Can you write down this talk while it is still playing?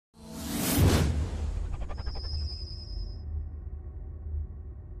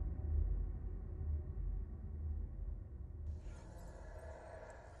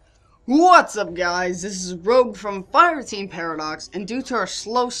What's up, guys? This is Rogue from Fireteam Paradox, and due to our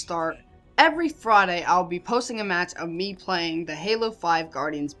slow start, every Friday I'll be posting a match of me playing the Halo 5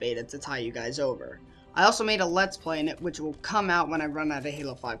 Guardians beta to tie you guys over. I also made a Let's Play in it, which will come out when I run out of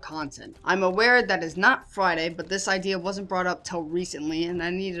Halo 5 content. I'm aware that is not Friday, but this idea wasn't brought up till recently, and I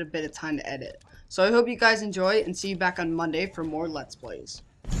needed a bit of time to edit. So I hope you guys enjoy, and see you back on Monday for more Let's Plays.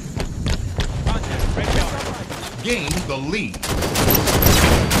 Gain the lead.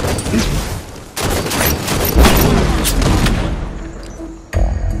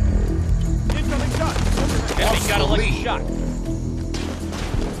 Incoming shot. Enemy got a lucky shot.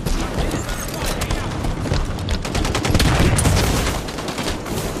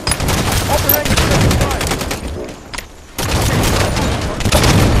 Overhang.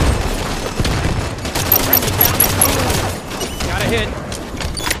 Got a hit.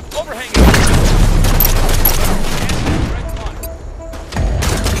 Overhang.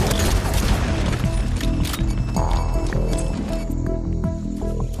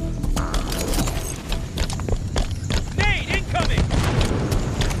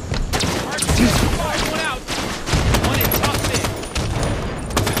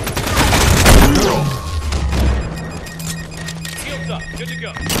 Good to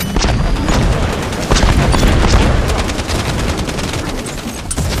go.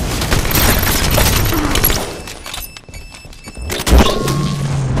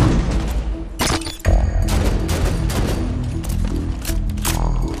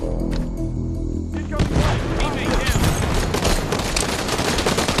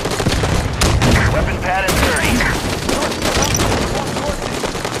 Weapon pad at 30.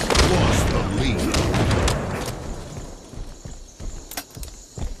 Lost the lead.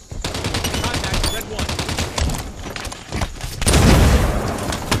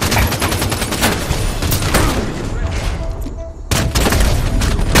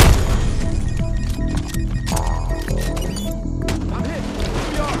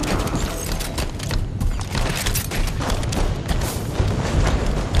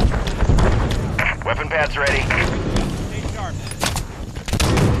 Weapon pad's ready. Stay sharp.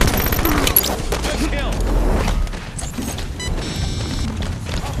 Good kill.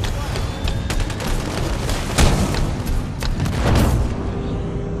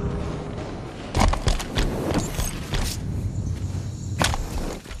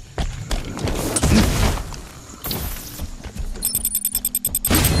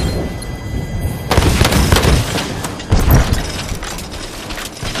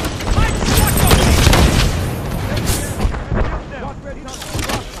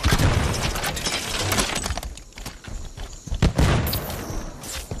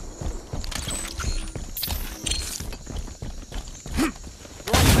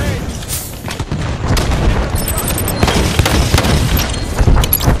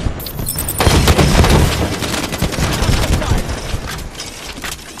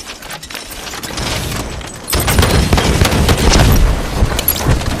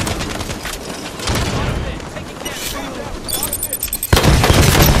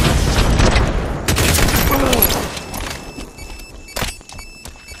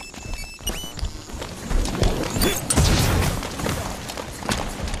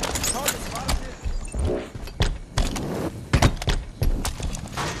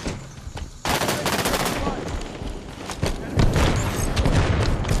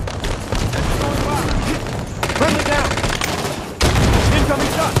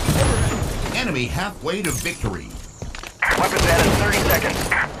 Enemy halfway to victory. Weapon pad at 30 seconds.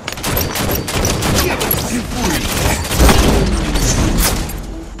 Killing spree.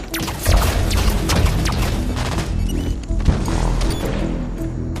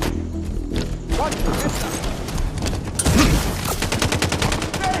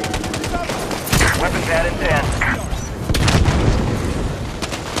 Weapon pad at 10.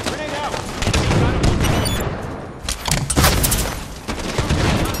 Grenade out.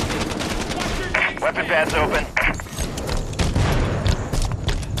 Weapon pad's open.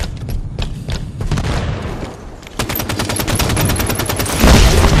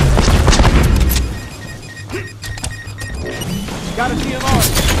 Got a TMR.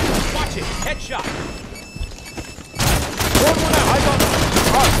 Watch it. Headshot. Throwing one out. Eyes on them.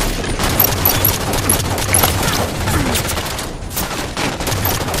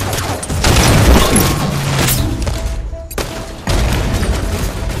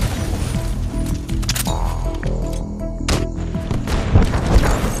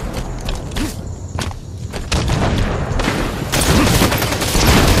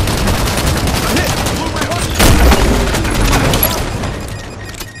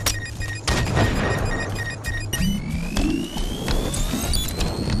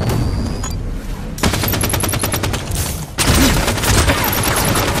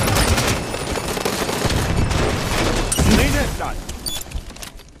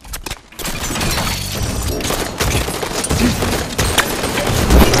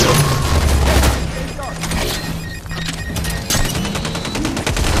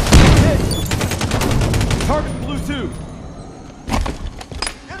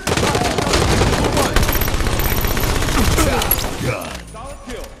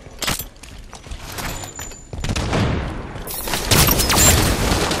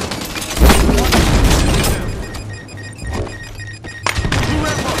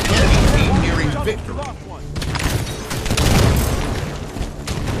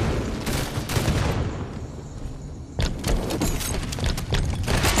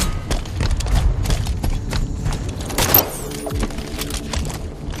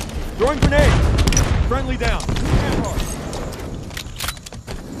 Throwing grenade. Friendly down. Stand hard.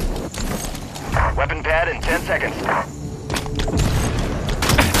 Weapon pad in 10 seconds.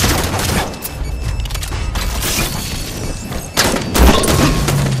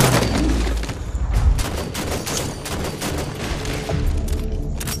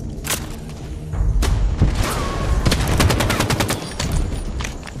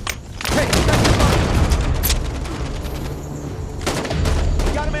 Hey,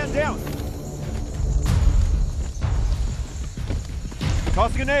 got a man down.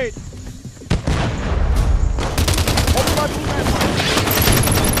 Tossing a grenade. Open my blue landmine.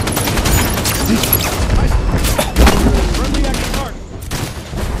 Nice. Friendly active mark.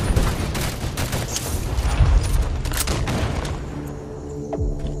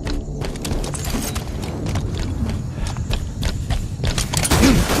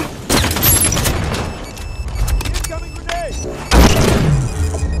 Incoming grenade.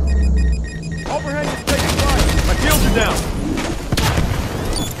 Overhead is taking fire. My shields are down.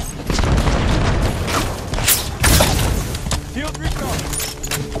 Shield recharge.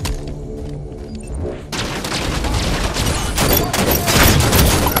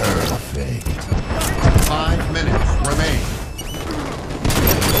 Perfect. 5 minutes remain.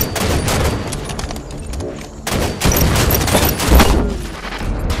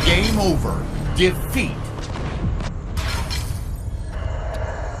 Game over. Defeat.